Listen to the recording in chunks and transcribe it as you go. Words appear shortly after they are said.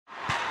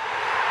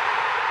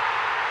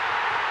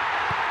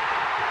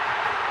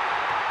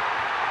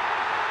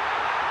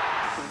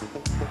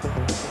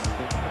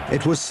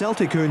It was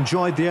Celtic who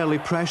enjoyed the early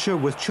pressure,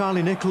 with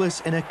Charlie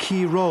Nicholas in a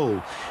key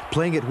role,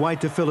 playing it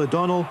wide to Phil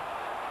O'Donnell.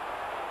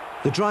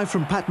 The drive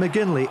from Pat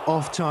McGinley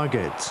off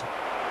target.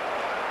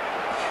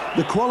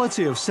 The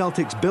quality of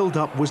Celtic's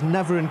build-up was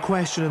never in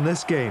question in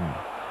this game,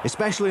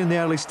 especially in the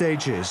early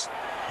stages.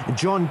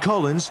 John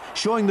Collins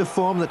showing the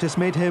form that has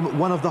made him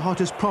one of the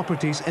hottest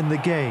properties in the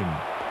game.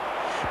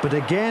 But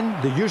again,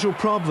 the usual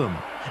problem,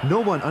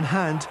 no one on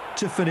hand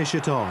to finish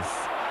it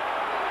off.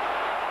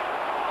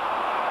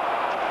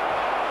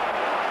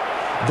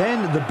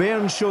 Then the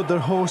Bairns showed their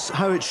hosts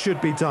how it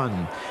should be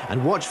done,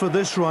 and watch for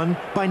this run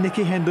by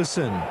Nicky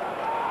Henderson,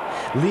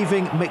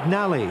 leaving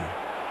McNally,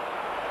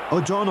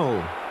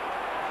 O'Donnell,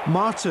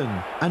 Martin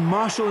and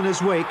Marshall in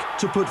his wake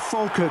to put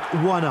Falkirk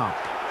one up.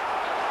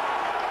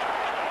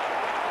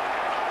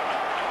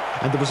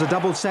 And there was a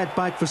double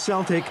setback for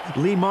Celtic.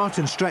 Lee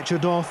Martin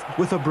stretchered off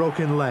with a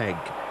broken leg.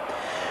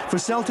 For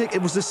Celtic,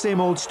 it was the same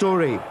old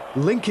story,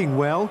 linking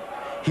well.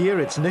 Here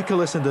it's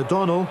Nicholas and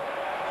O'Donnell,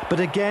 but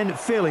again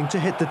failing to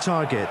hit the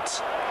target.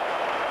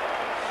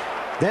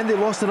 Then they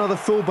lost another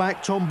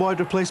fullback, Tom Boyd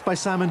replaced by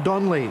Simon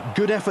Donnelly.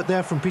 Good effort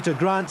there from Peter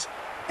Grant.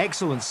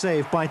 Excellent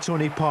save by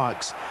Tony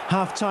Parks.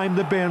 Half-time,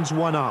 the Bairns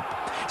one up.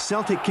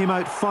 Celtic came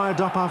out fired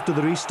up after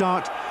the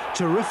restart.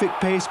 Terrific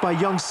pace by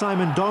young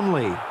Simon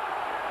Donnelly.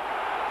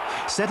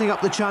 Setting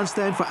up the chance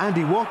then for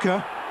Andy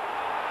Walker,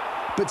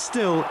 but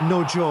still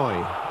no joy.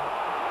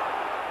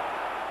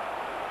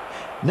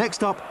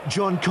 Next up,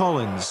 John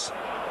Collins.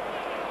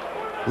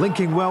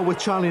 Linking well with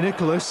Charlie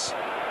Nicholas.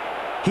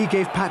 He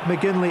gave Pat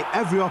McGinley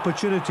every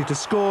opportunity to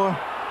score,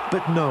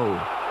 but no.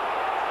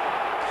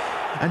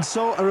 And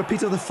so a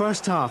repeat of the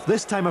first half,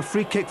 this time a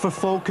free kick for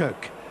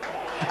Falkirk.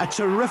 A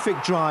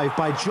terrific drive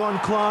by John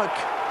Clark.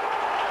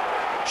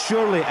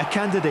 Surely a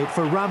candidate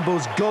for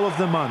Rambo's goal of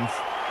the month.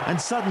 And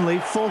suddenly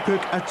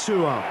Falkirk are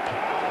 2 up.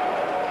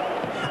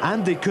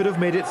 And they could have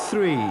made it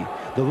 3.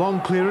 The long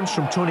clearance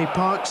from Tony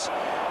Parks,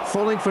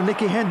 falling for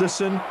Nicky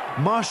Henderson,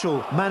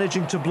 Marshall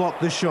managing to block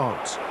the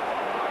shot.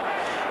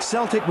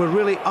 Celtic were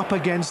really up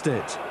against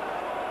it.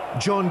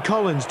 John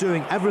Collins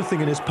doing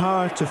everything in his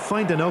power to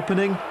find an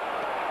opening.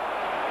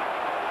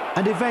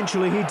 And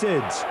eventually he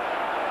did.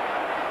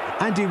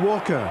 Andy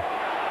Walker,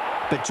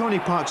 but Tony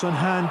Parks on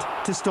hand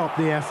to stop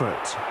the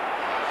effort.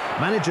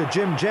 Manager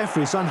Jim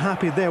Jeffries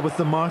unhappy there with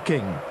the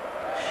marking.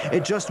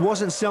 It just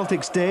wasn't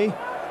Celtic's day.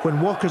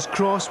 When Walker's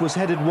cross was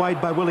headed wide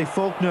by Willie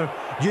Faulkner,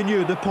 you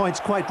knew the points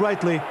quite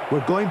rightly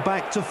were going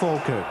back to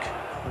Falkirk.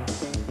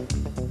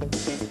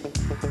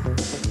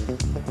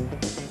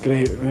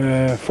 Great,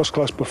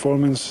 first-class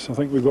performance. I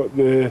think we got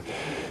the,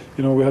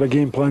 we had a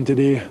game plan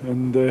today,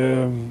 and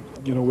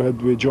we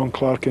had with John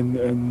Clark and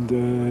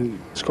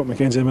Scott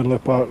McKenzie in the middle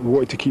of the park. We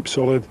wanted to keep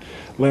solid.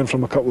 Learned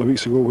from a couple of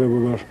weeks ago where we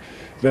were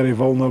very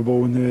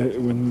vulnerable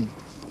when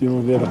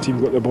the other team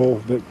got the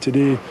ball. But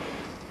today,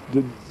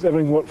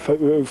 everything worked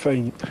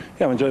fine.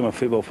 Yeah, I'm enjoying my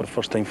football for the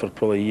first time for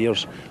probably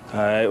years.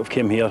 We've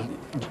came here,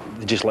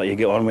 they just let you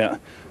get on with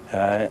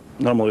it.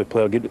 Normally we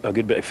play a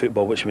good bit of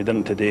football, which we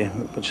didn't today,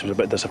 which was a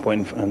bit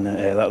disappointing in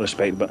that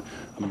respect, but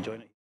I'm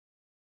enjoying it.